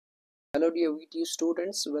Hello dear VTU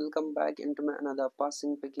students, welcome back into my another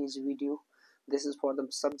passing package video. This is for the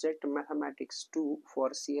subject Mathematics 2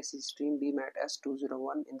 for CSE stream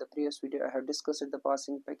BMATS201. In the previous video I have discussed the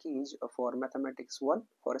passing package for Mathematics 1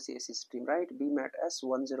 for CSE stream, right?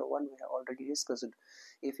 BMATS101 we have already discussed.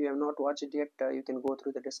 If you have not watched it yet, you can go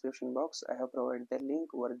through the description box. I have provided the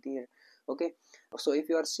link over there. Okay, so if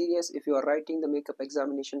you are serious, if you are writing the makeup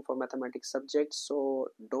examination for mathematics subject, so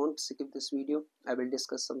don't skip this video. I will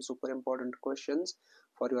discuss some super important questions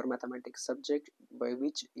for your mathematics subject by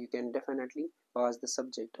which you can definitely pass the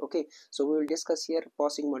subject. Okay, so we will discuss here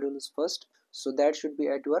passing modules first, so that should be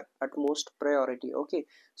at your utmost priority. Okay,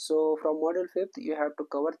 so from module 5th you have to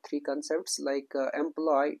cover three concepts like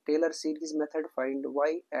employ Taylor series method, find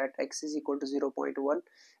y at x is equal to 0.1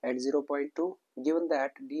 at 0.2, given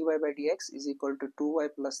that dy by dx is equal to 2y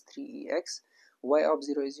plus 3ex, y of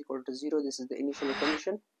 0 is equal to 0, this is the initial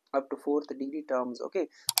condition, up to 4th degree terms. Okay,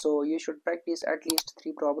 so you should practice at least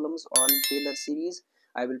 3 problems on Taylor series.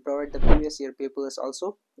 I will provide the previous year papers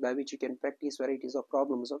also by which you can practice varieties of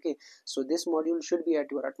problems. Okay, so this module should be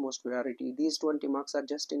at your utmost priority. These 20 marks are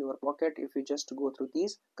just in your pocket if you just go through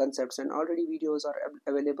these concepts, and already videos are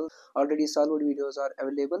available, already solved videos are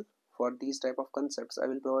available for these type of concepts. I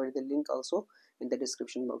will provide the link also in the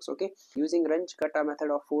description box. Okay, using Runge-Kutta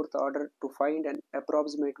method of fourth order to find an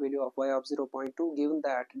approximate value of y of 0.2, given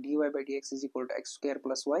that dy by dx is equal to x square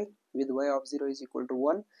plus y with y of 0 is equal to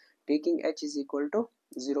 1, taking h is equal to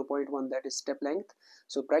 0.1, that is step length.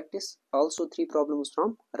 So practice also 3 problems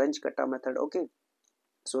from Runge-Kutta method. Okay,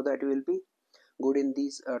 so that you will be good in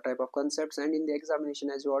these type of concepts, and in the examination,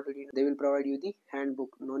 as you already know, they will provide you the handbook.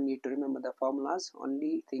 No need to remember the formulas,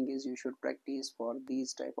 only thing is you should practice for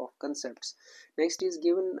these type of concepts. Next is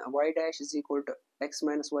given y dash is equal to x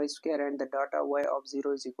minus y square and the data y of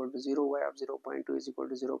 0 is equal to 0, y of 0.2 is equal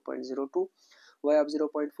to 0.02, y of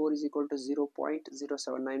 0.4 is equal to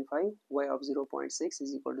 0.0795, y of 0.6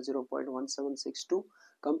 is equal to 0.1762.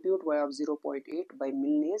 Compute y of 0.8 by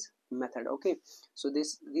milnes method. Okay, so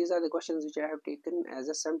these are the questions which I have taken as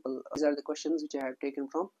a sample. These are the questions which I have taken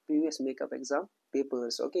from previous makeup exam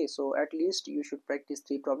papers. Okay, so at least you should practice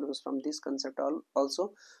 3 problems from this concept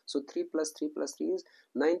also. So 3 plus 3 plus 3 is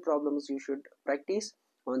 9 problems you should practice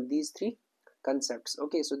on these 3 concepts.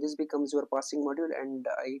 Okay, so this becomes your passing module, and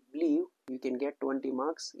I believe you can get 20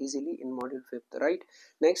 marks easily in module 5th, right?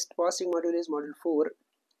 Next passing module is module 4,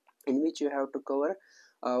 in which you have to cover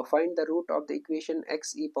find the root of the equation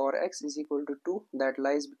x e power x is equal to 2 that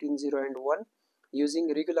lies between 0 and 1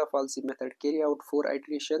 using regular falsy method. Carry out 4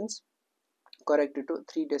 iterations, correct it to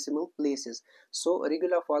 3 decimal places. So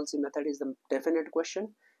regular falsy method is the definite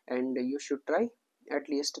question, and you should try at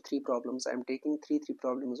least 3 problems. I am taking 3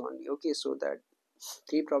 problems only. Okay, so that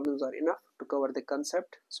 3 problems are enough to cover the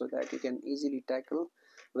concept, so that you can easily tackle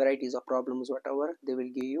varieties of problems whatever they will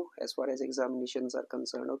give you as far as examinations are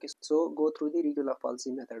concerned. Okay, so go through the regular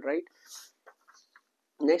falsy method, right?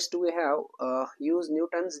 Next we have use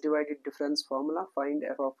Newton's divided difference formula, find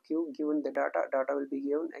f of q given the data will be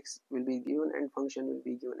given, x will be given, and function will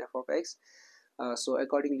be given f of x. So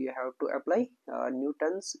accordingly you have to apply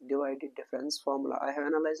Newton's divided difference formula. I have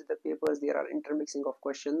analyzed the papers. There are intermixing of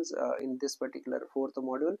questions in this particular 4th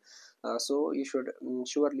module, so you should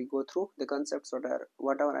surely go through the concepts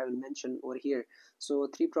whatever I will mention over here. So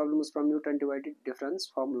 3 problems from Newton divided difference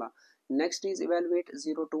formula. Next is evaluate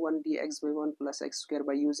 0 to 1 dx by 1 plus x square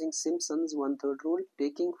by using Simpson's 1/3 rule,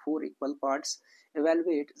 taking 4 equal parts.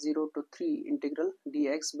 Evaluate 0 to 3 integral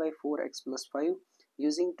dx by 4x plus 5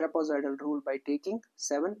 using trapezoidal rule by taking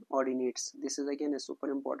 7 ordinates. This is again a super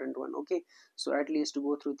important one. Okay, so at least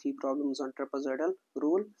go through 3 problems on trapezoidal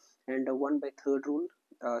rule and 1/3 rule,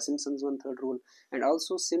 Simpson's 1/3 rule, and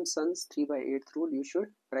also Simpson's 3/8 rule you should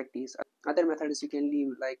practice. Other methods you can leave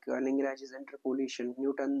like Lagrange's interpolation,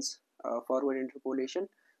 Newton's forward interpolation,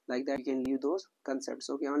 like that you can leave those concepts.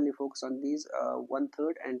 Okay, only focus on these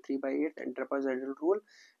 1/3 and 3/8 and trapezoidal rule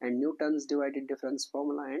and Newton's divided difference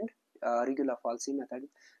formula and regular falsy method.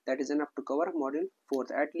 That is enough to cover module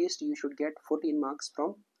 4th. At least you should get 14 marks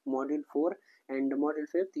from module 4, and module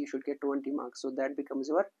 5th you should get 20 marks, so that becomes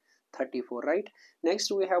your 34, right?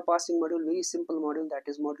 Next we have passing module, very simple module, that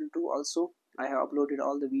is module 2. Also I have uploaded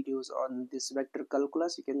all the videos on this vector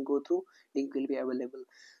calculus. You can go through, link will be available.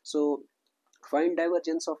 So find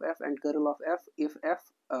divergence of f and kernel of f if f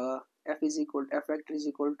is equal f vector is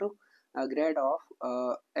equal to grad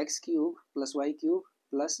of x cube plus y cube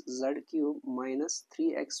plus z cube minus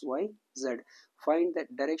 3xyz. Find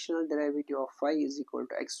that directional derivative of phi is equal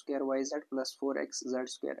to x square yz plus 4xz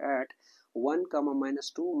square at 1 comma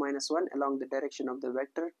minus 2 minus 1 along the direction of the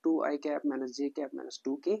vector 2 I cap minus j cap minus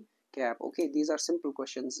 2k cap. Okay, these are simple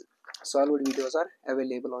questions. Solved videos are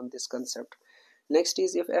available on this concept. Next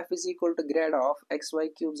is, if f is equal to grad of xy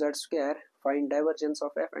cube z square, find divergence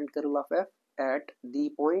of f and curl of f at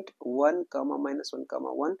the point 1 comma minus 1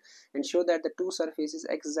 comma 1, and show that the two surfaces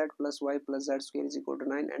xz plus y plus z square is equal to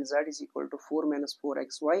 9 and z is equal to 4 minus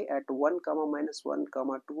 4xy at 1 comma minus 1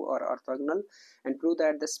 comma 2 are orthogonal, and prove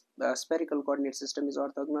that this spherical coordinate system is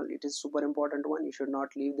orthogonal. It is super important one, you should not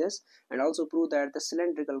leave this. And also prove that the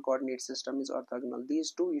cylindrical coordinate system is orthogonal.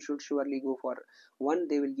 These two you should surely go for one,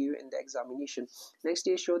 they will give you in the examination. Next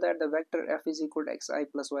is, show that the vector f is equal to xi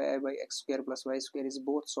plus yi by x square plus y square is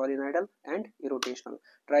both solenoidal and irrotational.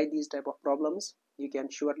 Try these type of problems, you can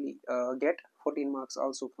surely get 14 marks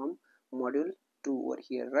also from module 2 over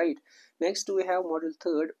here, right? Next we have module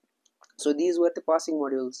 3rd. So these were the passing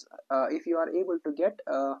modules. If you are able to get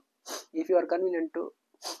if you are convenient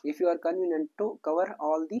to cover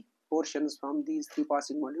all the portions from these 3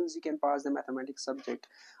 passing modules, you can pass the mathematics subject.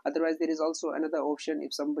 Otherwise, there is also another option.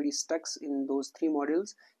 If somebody stucks in those 3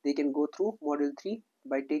 modules, they can go through module 3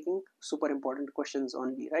 by taking super important questions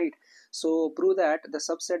only, right? So prove that the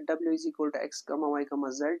subset w is equal to x comma y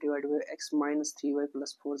comma z divided by x minus 3y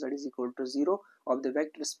plus 4z is equal to 0 of the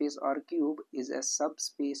vector space R cube is a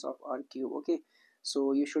subspace of R cube. Okay,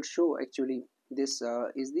 so you should show actually this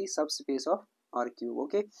is the subspace of R cube.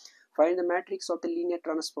 Okay, find the matrix of the linear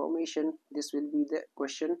transformation. This will be the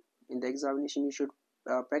question in the examination. You should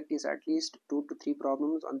practice at least 2 to 3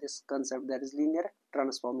 problems on this concept, that is linear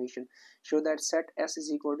transformation. Show that set S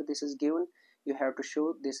is equal to, this is given, you have to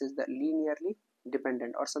show this is the linearly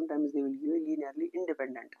dependent, or sometimes they will give you linearly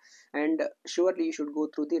independent. And surely you should go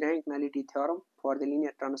through the rank nullity theorem for the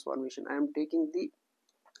linear transformation. I am taking the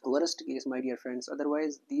worst case, my dear friends.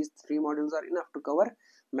 Otherwise these 3 modules are enough to cover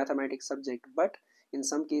mathematics subject, but in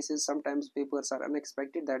some cases sometimes papers are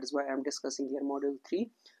unexpected. That is why I am discussing here module 3,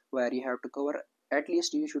 where you have to cover, at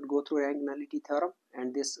least you should go through rank nullity theorem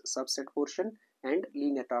and this subset portion and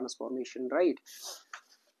linear transformation, right?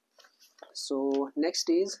 So next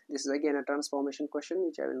is, this is again a transformation question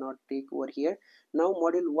which I will not take over here. Now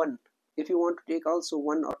module 1, if you want to take also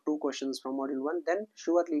 1 or 2 questions from module 1, then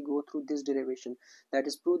surely go through this derivation, that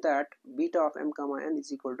is prove that beta of m comma n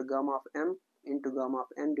is equal to gamma of m into gamma of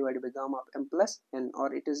n divided by gamma of m plus n,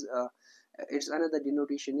 or it is its another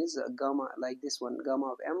denotation is gamma, like this one, gamma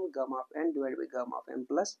of m gamma of n divided by gamma of m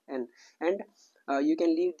plus n. And you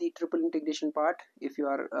can leave the triple integration part if you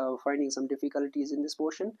are finding some difficulties in this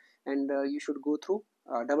portion, and you should go through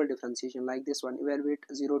double differentiation like this one. Evaluate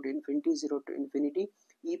 0 to infinity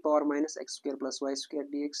e power minus x square plus y square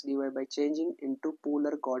dx dy by changing into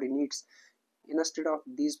polar coordinates. Instead of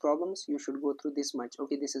these problems, you should go through this much.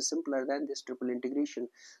 Okay, this is simpler than this triple integration.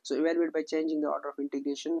 So evaluate by changing the order of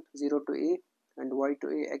integration 0 to a and y to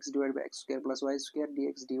a x divided by x square plus y square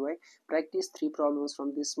dx dy. Practice 3 problems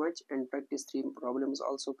from this much and practice 3 problems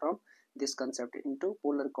also from this concept into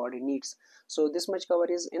polar coordinates. So this much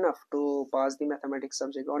cover is enough to pass the mathematics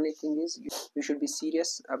subject. Only thing is you should be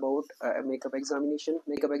serious about makeup examination.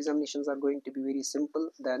 Makeup examinations are going to be very simple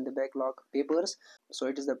than the backlog papers, so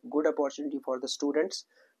it is a good opportunity for the students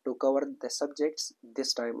to cover the subjects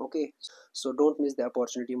this time. Okay, so don't miss the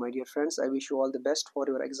opportunity, my dear friends. I wish you all the best for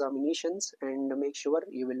your examinations, and make sure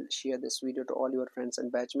you will share this video to all your friends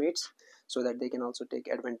and batchmates so that they can also take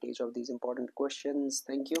advantage of these important questions.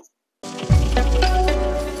 Thank you.